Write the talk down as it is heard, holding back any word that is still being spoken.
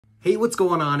Hey, what's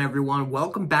going on, everyone?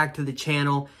 Welcome back to the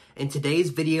channel. In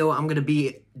today's video, I'm going to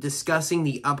be discussing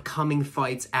the upcoming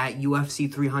fights at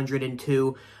UFC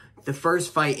 302. The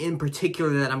first fight in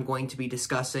particular that I'm going to be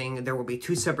discussing, there will be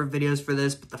two separate videos for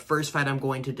this, but the first fight I'm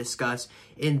going to discuss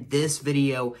in this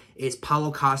video is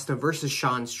Paulo Costa versus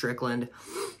Sean Strickland.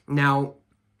 Now,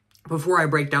 before I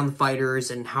break down the fighters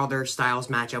and how their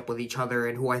styles match up with each other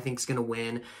and who I think is going to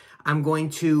win, I'm going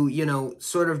to,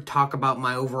 sort of talk about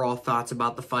my overall thoughts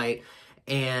about the fight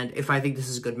and if I think this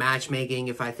is good matchmaking,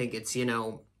 if I think it's,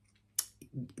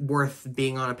 worth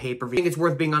being on a pay-per-view. I think it's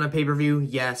worth being on a pay-per-view,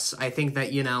 yes. I think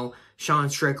that, Sean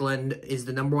Strickland is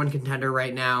the #1 contender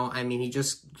right now. I mean, he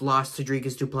just lost to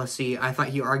Dricus du Plessis. I thought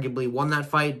he arguably won that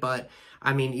fight, but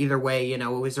I mean, either way, it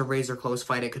was a razor-close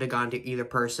fight. It could have gone to either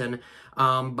person.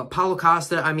 But Paulo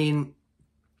Costa, I mean,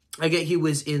 I get he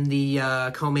was in the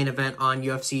co-main event on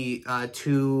UFC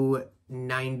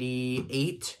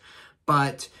 298,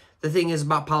 but the thing is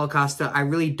about Paulo Costa, I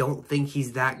really don't think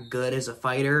he's that good as a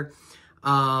fighter.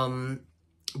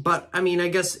 But, I mean, I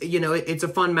guess, it's a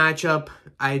fun matchup.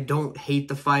 I don't hate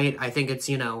the fight. I think it's,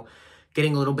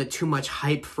 getting a little bit too much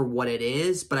hype for what it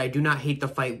is, but I do not hate the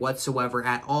fight whatsoever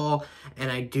at all,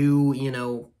 and I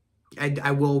do,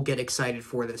 I will get excited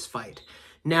for this fight.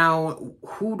 Now,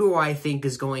 who do I think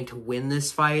is going to win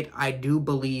this fight? I do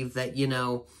believe that,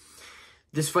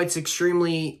 this fight's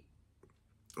extremely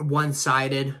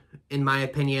one-sided, in my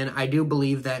opinion. I do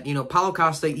believe that, Paulo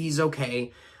Costa, he's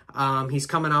okay. He's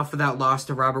coming off of that loss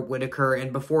to Robert Whittaker,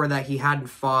 and before that, he hadn't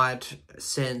fought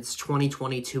since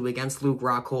 2022 against Luke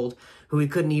Rockhold, who he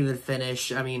couldn't even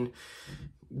finish. I mean,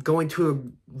 going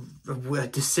to a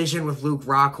decision with Luke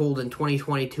Rockhold in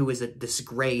 2022 is a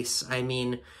disgrace. I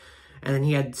mean, and then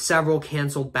he had several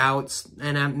canceled bouts,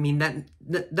 and I mean,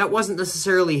 that wasn't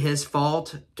necessarily his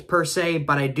fault, per se,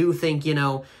 but I do think,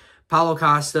 Paulo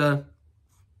Costa,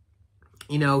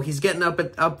 he's getting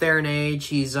up there in age.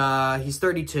 He's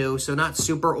 32, so not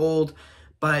super old,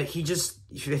 but he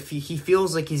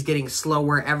feels like he's getting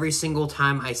slower every single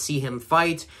time I see him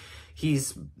fight.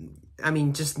 He's,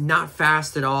 just not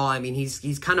fast at all. I mean,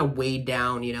 he's kind of weighed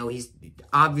down, he's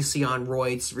obviously on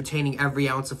roids, retaining every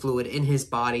ounce of fluid in his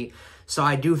body. So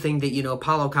I do think that,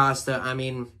 Paulo Costa,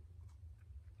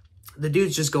 the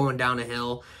dude's just going down a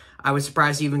hill. I was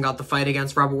surprised he even got the fight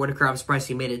against Robert Whittaker. I'm surprised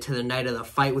he made it to the night of the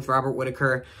fight with Robert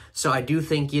Whittaker. So I do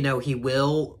think, he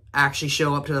will actually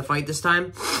show up to the fight this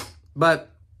time.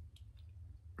 But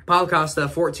Paulo Costa,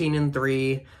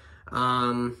 14-3.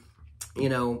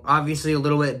 Obviously a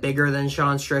little bit bigger than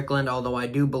Sean Strickland, although I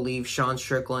do believe Sean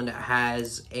Strickland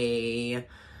has a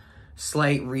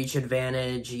slight reach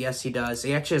advantage. Yes, he does.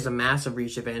 He actually has a massive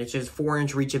reach advantage. He has a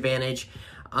 4-inch reach advantage.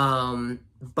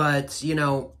 But,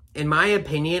 in my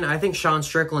opinion, I think Sean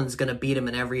Strickland's going to beat him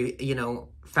in every,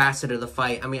 facet of the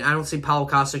fight. I mean, I don't see Paulo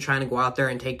Costa trying to go out there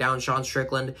and take down Sean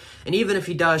Strickland. And even if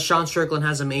he does, Sean Strickland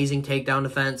has amazing takedown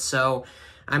defense. So,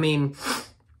 I mean,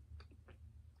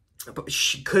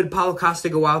 could Paulo Costa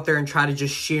go out there and try to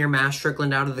just sheer mash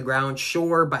Strickland out of the ground?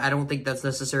 Sure, but I don't think that's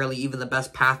necessarily even the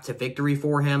best path to victory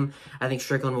for him. I think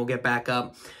Strickland will get back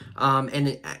up.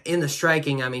 And in the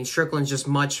striking, Strickland's just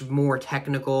much more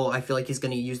technical. I feel like he's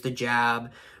going to use the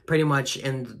jab pretty much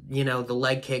and, the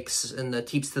leg kicks and the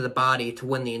teeps to the body to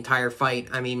win the entire fight.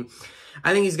 I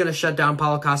think he's going to shut down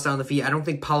Paulo Costa on the feet. I don't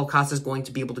think Paulo Costa is going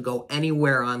to be able to go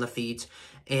anywhere on the feet.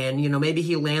 And, maybe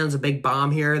he lands a big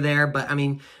bomb here or there. But,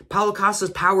 Paulo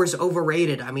Costa's power is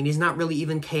overrated. He's not really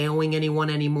even KOing anyone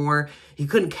anymore. He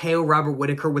couldn't KO Robert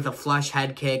Whittaker with a flush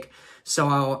head kick.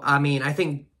 So, I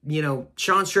think,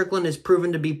 Sean Strickland has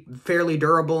proven to be fairly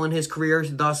durable in his career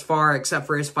thus far, except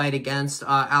for his fight against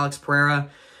Alex Pereira.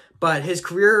 But his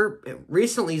career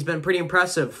recently has been pretty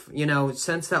impressive.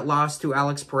 Since that loss to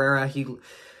Alex Pereira, he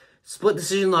split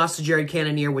decision loss to Jared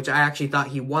Cannonier, which I actually thought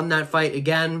he won that fight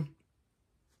again.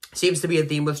 Seems to be a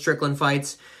theme with Strickland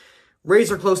fights.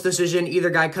 Razor close decision. Either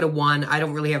guy could have won. I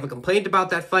don't really have a complaint about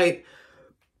that fight,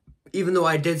 even though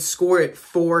I did score it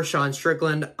for Sean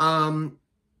Strickland.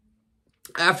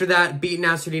 After that, beat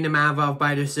Nassourdine Imavov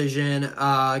by decision.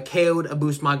 KO'd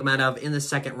Abus Magomedov in the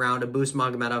second round. Abus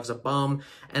Magomedov's a bum.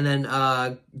 And then,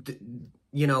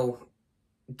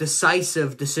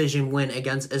 decisive decision win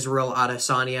against Israel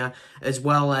Adesanya, as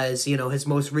well as, his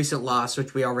most recent loss,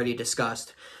 which we already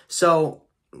discussed. So,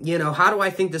 how do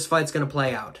I think this fight's going to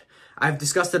play out? I've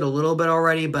discussed it a little bit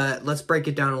already, but let's break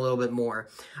it down a little bit more.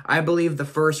 I believe the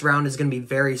first round is going to be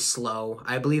very slow.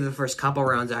 I believe the first couple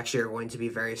rounds actually are going to be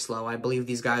very slow. I believe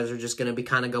these guys are just going to be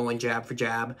kind of going jab for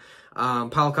jab.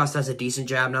 Paulo Costa has a decent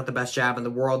jab, not the best jab in the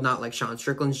world, not like Sean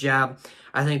Strickland's jab.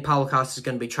 I think Paulo Costa is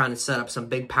going to be trying to set up some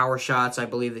big power shots. I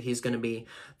believe that he's going to be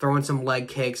throwing some leg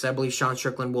kicks. I believe Sean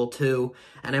Strickland will too.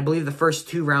 And I believe the first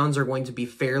 2 rounds are going to be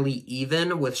fairly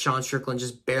even, with Sean Strickland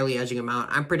just barely edging him out.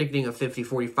 I'm predicting a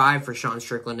 50-45 for Sean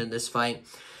Strickland in this fight.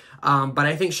 But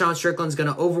I think Sean Strickland's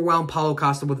going to overwhelm Paulo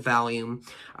Costa with volume.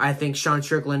 I think Sean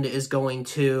Strickland is going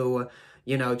to,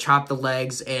 you know, chop the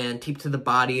legs and keep to the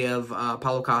body of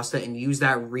Paulo Costa and use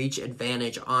that reach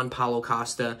advantage on Paulo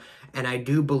Costa. And I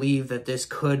do believe that this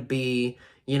could be,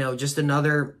 you know, just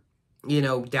another, you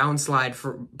know, downslide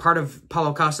for part of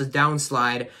Paulo Costa's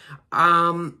downslide.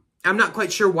 I'm not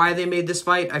quite sure why they made this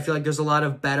fight. I feel like there's a lot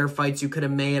of better fights you could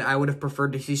have made. I would have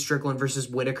preferred to see Strickland versus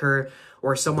Whitaker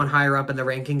or someone higher up in the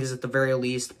rankings at the very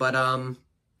least. But,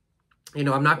 you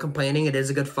know, I'm not complaining. It is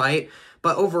a good fight.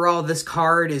 But overall, this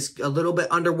card is a little bit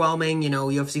underwhelming. You know,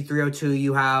 UFC 302,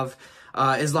 you have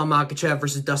Islam Makhachev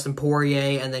versus Dustin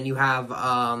Poirier, and then you have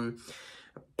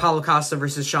Paulo Costa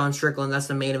versus Sean Strickland. That's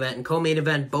the main event and co-main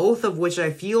event, both of which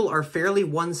I feel are fairly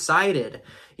one-sided.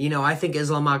 You know, I think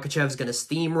Islam Makhachev is going to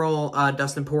steamroll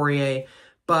Dustin Poirier,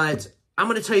 but I'm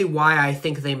going to tell you why I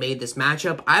think they made this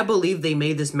matchup. I believe they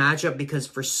made this matchup because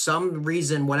for some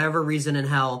reason, whatever reason in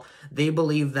hell, they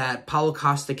believe that Paulo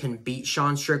Costa can beat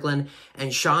Sean Strickland,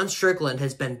 and Sean Strickland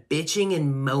has been bitching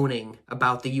and moaning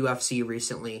about the UFC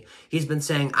recently. He's been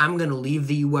saying, I'm going to leave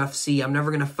the UFC. I'm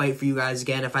never going to fight for you guys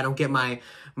again if I don't get my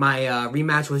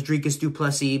rematch with Dricus du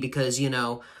Plessis because, you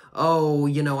know, oh,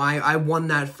 you know, I won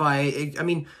that fight. I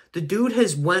mean, the dude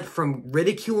has went from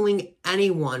ridiculing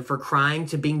anyone for crying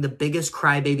to being the biggest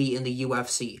crybaby in the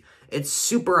UFC. It's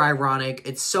super ironic.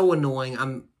 It's so annoying.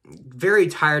 I'm very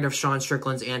tired of Sean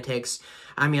Strickland's antics.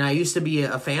 I mean, I used to be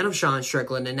a fan of Sean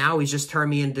Strickland, and now he's just turned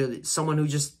me into someone who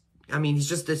just, I mean, he's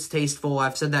just distasteful.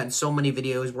 I've said that in so many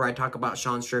videos where I talk about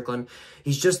Sean Strickland.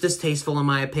 He's just distasteful in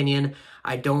my opinion.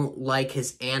 I don't like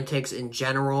his antics in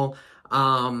general.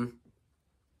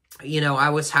 You know, I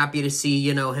was happy to see,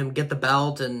 you know, him get the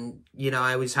belt, and, you know,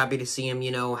 I was happy to see him, you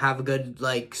know, have a good,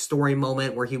 like, story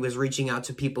moment where he was reaching out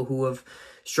to people who have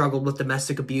struggled with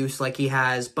domestic abuse like he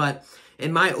has. But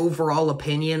in my overall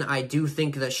opinion, I do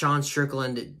think that Sean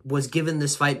Strickland was given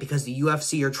this fight because the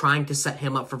UFC are trying to set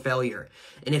him up for failure.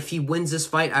 And if he wins this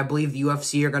fight, I believe the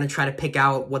UFC are going to try to pick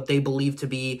out what they believe to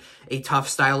be a tough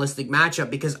stylistic matchup,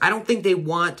 because I don't think they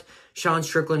want Sean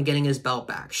Strickland getting his belt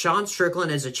back. Sean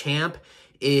Strickland as a champ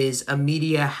is a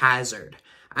media hazard.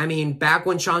 I mean, back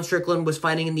when Sean Strickland was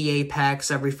fighting in the Apex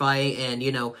every fight, and,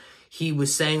 you know, he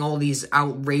was saying all these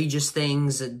outrageous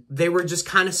things, they were just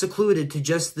kind of secluded to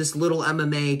just this little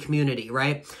MMA community,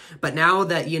 right? But now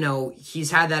that, you know, he's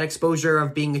had that exposure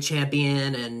of being a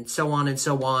champion and so on and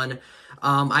so on,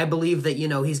 I believe that, you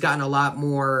know, he's gotten a lot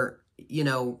more, you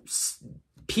know,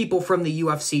 people from the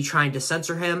UFC trying to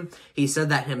censor him. He said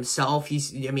that himself.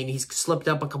 He's slipped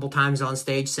up a couple times on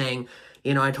stage saying,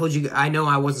 you know, I told you, I know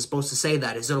I wasn't supposed to say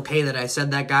that. Is it okay that I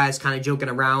said that, guys? Kind of joking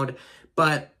around.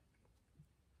 But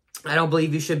I don't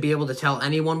believe you should be able to tell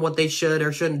anyone what they should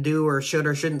or shouldn't do, or should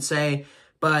or shouldn't say.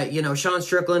 But, you know, Sean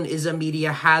Strickland is a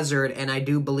media hazard, and I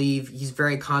do believe he's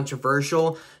very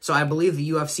controversial. So I believe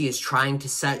the UFC is trying to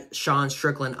set Sean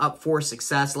Strickland up for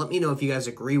success. Let me know if you guys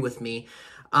agree with me.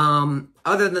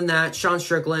 Other than that, Sean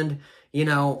Strickland, you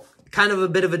know, kind of a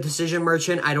bit of a decision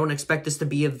merchant. I don't expect this to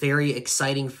be a very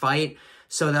exciting fight.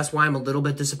 So that's why I'm a little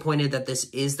bit disappointed that this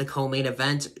is the co-main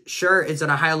event. Sure, is it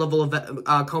a high-level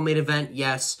co-main event?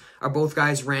 Yes. Are both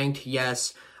guys ranked?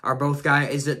 Yes. Are both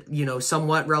guys, is it, you know,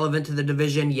 somewhat relevant to the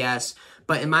division? Yes.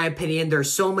 But in my opinion, there's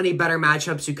so many better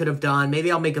matchups you could have done.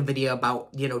 Maybe I'll make a video about,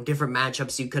 you know, different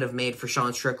matchups you could have made for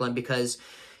Sean Strickland, because,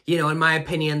 you know, in my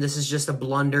opinion, this is just a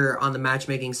blunder on the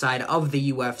matchmaking side of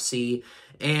the UFC.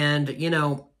 And, you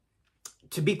know,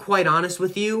 to be quite honest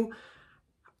with you,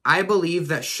 I believe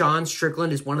that Sean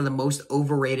Strickland is one of the most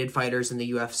overrated fighters in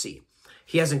the UFC.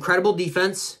 He has incredible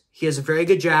defense. He has a very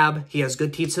good jab. He has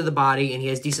good teeth to the body, and he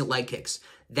has decent leg kicks.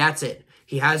 That's it.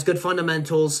 He has good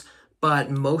fundamentals,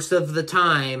 but most of the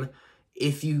time,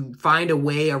 if you find a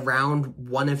way around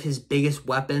one of his biggest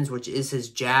weapons, which is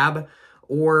his jab,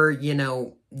 or, you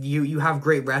know, you have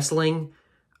great wrestling,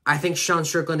 I think Sean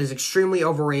Strickland is extremely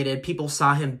overrated. People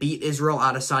saw him beat Israel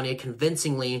Adesanya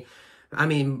convincingly. I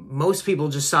mean, most people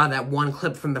just saw that one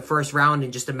clip from the first round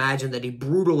and just imagined that he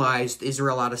brutalized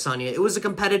Israel Adesanya. It was a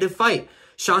competitive fight.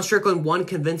 Sean Strickland won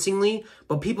convincingly,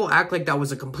 but people act like that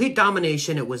was a complete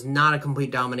domination. It was not a complete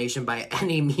domination by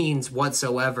any means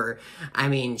whatsoever. I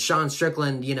mean, Sean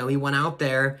Strickland, you know, he went out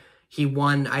there, he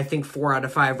won, I think, 4 out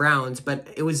of 5 rounds, but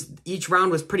each round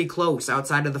was pretty close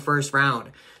outside of the first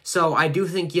round. So I do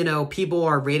think, you know, people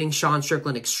are rating Sean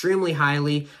Strickland extremely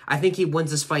highly. I think he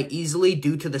wins this fight easily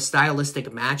due to the stylistic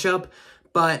matchup,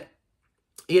 but,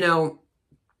 you know,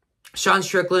 Sean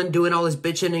Strickland doing all his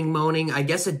bitching and moaning, I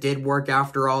guess it did work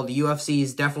after all. The UFC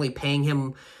is definitely paying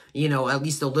him, you know, at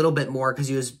least a little bit more, because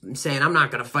he was saying, I'm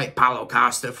not going to fight Paulo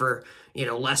Costa for, you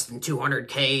know, less than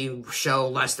 200K show,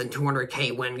 less than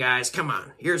 200K win, guys. Come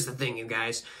on. Here's the thing, you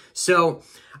guys. So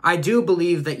I do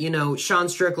believe that, you know, Sean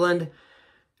Strickland,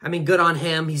 I mean, good on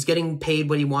him. He's getting paid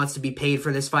what he wants to be paid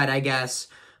for this fight, I guess.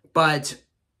 But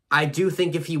I do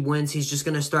think if he wins, he's just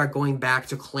going to start going back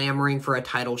to clamoring for a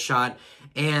title shot.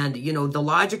 And, you know, the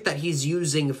logic that he's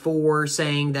using for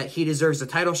saying that he deserves a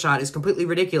title shot is completely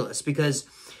ridiculous, because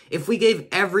if we gave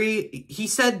he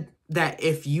said that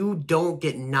if you don't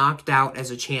get knocked out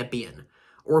as a champion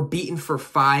or beaten for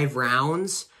 5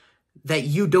 rounds, that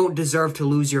you don't deserve to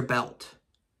lose your belt.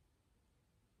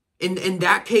 In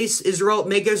that case,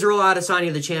 make Israel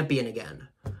Adesanya the champion again.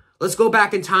 Let's go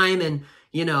back in time and,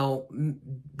 you know,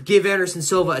 give Anderson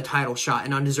Silva a title shot,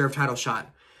 an undeserved title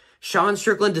shot. Sean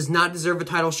Strickland does not deserve a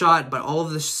title shot, but all of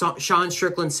the Sean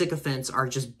Strickland sycophants are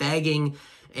just begging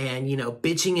and, you know,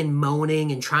 bitching and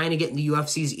moaning and trying to get in the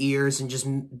UFC's ears and just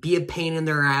be a pain in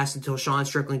their ass until Sean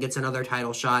Strickland gets another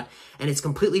title shot. And it's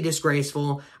completely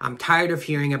disgraceful. I'm tired of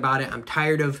hearing about it. I'm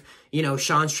tired of, you know,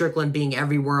 Sean Strickland being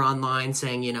everywhere online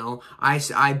saying, you know, I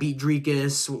beat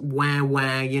Dricus,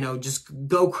 wah, you know, just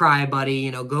go cry, buddy,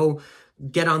 you know, go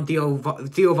get on Theo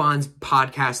Von's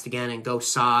podcast again and go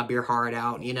sob your heart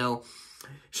out, you know.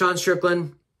 Sean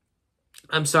Strickland,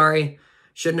 I'm sorry,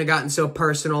 shouldn't have gotten so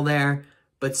personal there,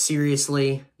 but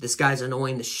seriously, this guy's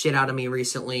annoying the shit out of me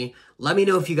recently. Let me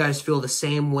know if you guys feel the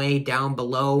same way down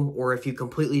below, or if you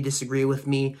completely disagree with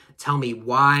me, tell me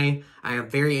why. I am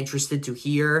very interested to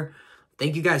hear.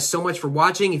 Thank you guys so much for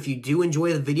watching. If you do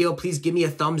enjoy the video, please give me a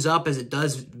thumbs up, as it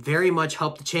does very much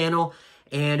help the channel.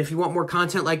 And if you want more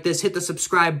content like this, hit the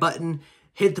subscribe button,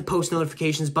 hit the post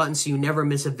notifications button so you never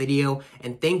miss a video.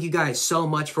 And thank you guys so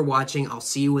much for watching. I'll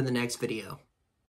see you in the next video.